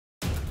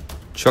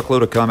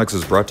Chuckload of Comics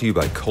is brought to you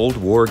by Cold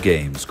War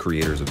Games,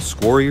 creators of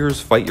Squarriors,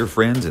 Fight Your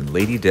Friends, and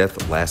Lady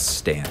Death Last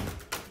Stand.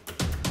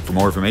 For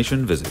more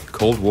information, visit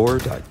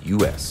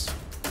coldwar.us.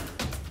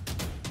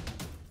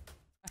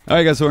 All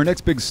right, guys, so our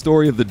next big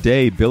story of the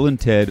day, Bill and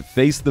Ted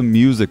Face the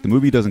Music. The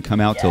movie doesn't come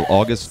out till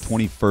August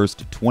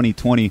 21st,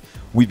 2020.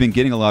 We've been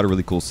getting a lot of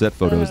really cool set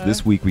photos.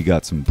 This week we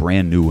got some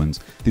brand new ones.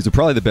 These are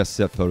probably the best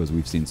set photos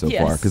we've seen so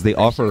far because they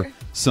offer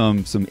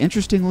some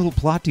interesting little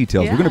plot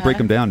details. We're going to break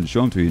them down and show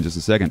them to you in just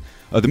a second.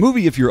 The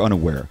movie, if you're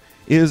unaware,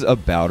 is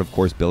about, of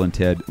course, Bill and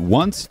Ted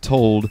once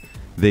told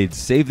they'd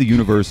save the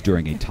universe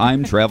during a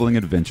time-traveling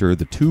adventure.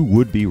 The two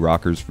would-be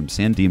rockers from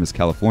San Dimas,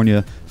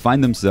 California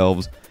find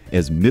themselves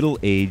as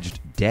middle-aged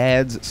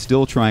dads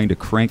still trying to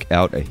crank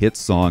out a hit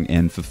song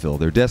and fulfill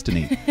their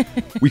destiny.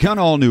 We kind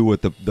of all knew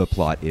what the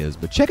plot is,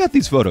 but check out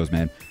these photos,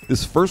 man.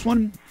 This first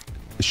one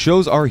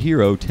shows our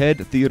hero,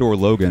 Ted Theodore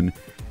Logan,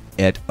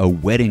 at a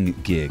wedding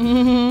gig.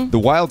 The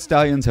Wild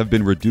Stallions have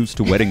been reduced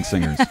to wedding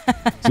singers.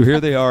 So here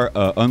they are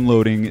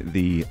unloading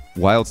the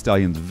Wild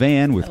Stallions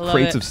van with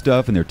crates of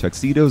stuff and their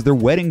tuxedos. They're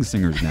wedding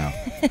singers now.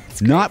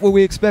 Not what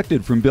we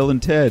expected from Bill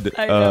and Ted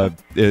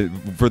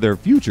for their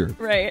future.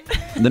 Right.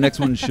 The next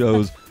one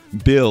shows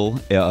Bill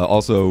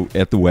also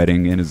at the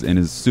wedding in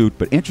his suit.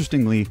 But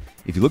interestingly,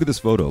 if you look at this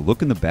photo,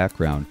 look in the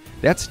background.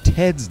 That's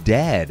Ted's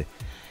dad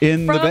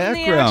in the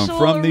background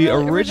from the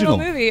original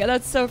movie.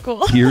 That's so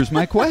cool. Here's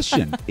my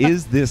question.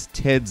 Is this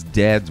Ted's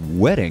dad's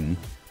wedding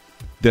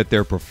that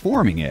they're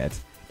performing at?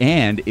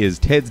 And is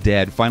Ted's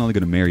dad finally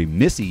going to marry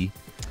Missy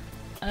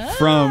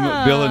from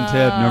Bill and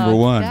Ted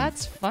 #1?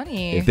 That's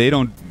funny. If they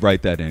don't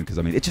write that in, because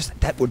I mean,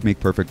 that would make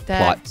perfect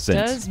plot sense.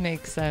 That does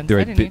make sense. They're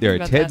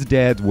at Ted's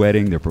dad's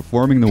wedding. They're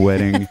performing the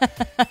wedding.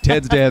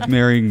 Ted's dad's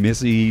marrying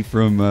Missy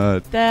from.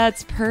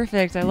 That's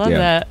perfect. I love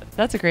that.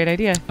 That's a great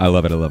idea. I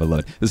love it. I love it. I love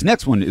it. This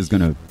next one is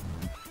going to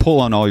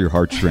pull on all your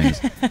heartstrings.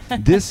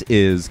 This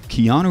is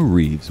Keanu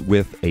Reeves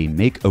with a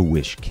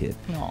Make-A-Wish kid.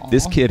 Aww.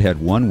 This kid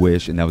had one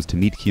wish, and that was to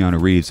meet Keanu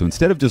Reeves. So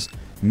instead of just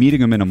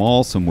meeting him in a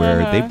mall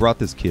somewhere, they brought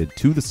this kid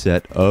to the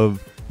set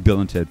of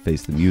Bill and Ted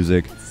Face the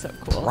Music. So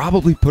cool.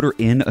 Probably put her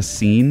in a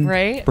scene,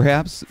 right?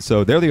 Perhaps.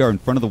 So there they are in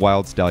front of the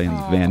Wild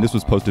Stallions van. This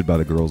was posted by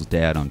the girl's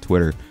dad on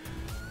Twitter.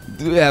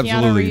 Absolutely.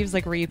 Keanu Reeves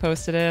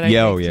reposted it.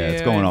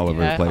 It's going all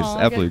over the place.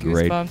 Absolutely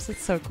great.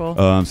 It's so cool.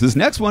 So this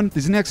next one,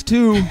 these next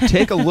two,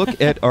 take a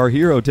look at our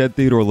hero Ted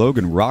Theodore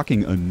Logan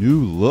rocking a new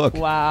look.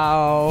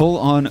 Wow. Full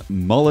on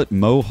mullet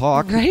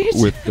mohawk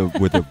with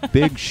a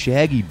big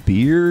shaggy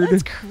beard.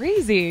 That's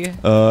crazy.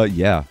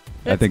 Yeah.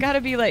 That's got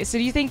to be like. So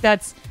do you think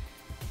that's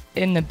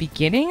in the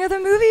beginning of the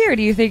movie, or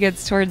do you think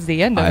it's towards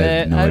the end of it? I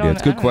have no idea.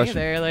 It's a good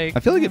question. Like, I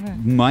feel like it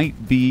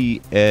might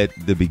be at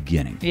the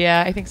beginning.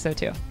 Yeah, I think so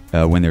too.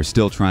 When they're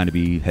still trying to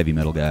be heavy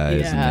metal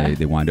guys and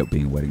they wind up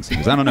being wedding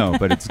singers. I don't know,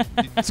 but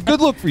it's a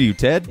good look for you,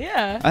 Ted.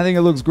 Yeah. I think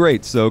it looks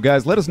great. So,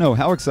 guys, let us know,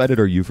 how excited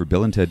are you for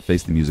Bill and Ted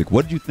Face the Music?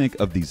 What did you think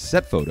of these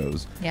set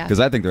photos? Yeah. Because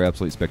I think they're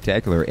absolutely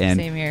spectacular. And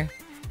same here.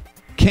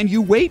 Can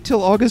you wait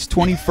till August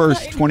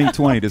 21st,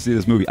 2020 to see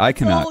this movie? I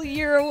cannot. It's a whole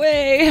year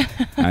away.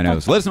 I know.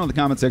 So let us know in the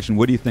comment section,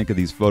 what do you think of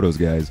these photos,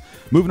 guys?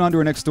 Moving on to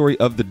our next story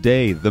of the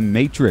day, The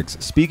Matrix.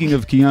 Speaking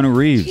of Keanu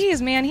Reeves.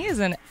 Jeez, man, he is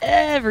in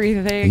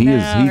everything He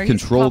now.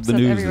 controlled the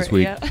news this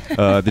week.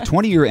 The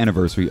 20-year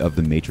anniversary of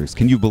The Matrix.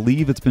 Can you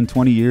believe it's been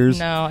 20 years?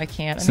 No, I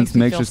can't. Since The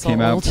Matrix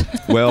came out.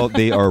 Well,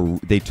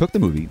 they took the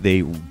movie,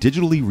 they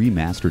digitally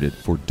remastered it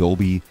for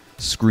Dolby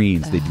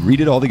screens. They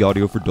redid all the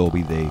audio for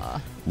Dolby. They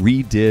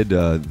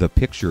redid the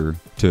picture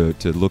to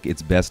look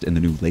its best in the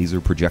new laser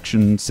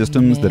projection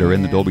systems that are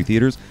in the Dolby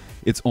theaters.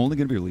 It's only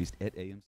going to be released at AMC.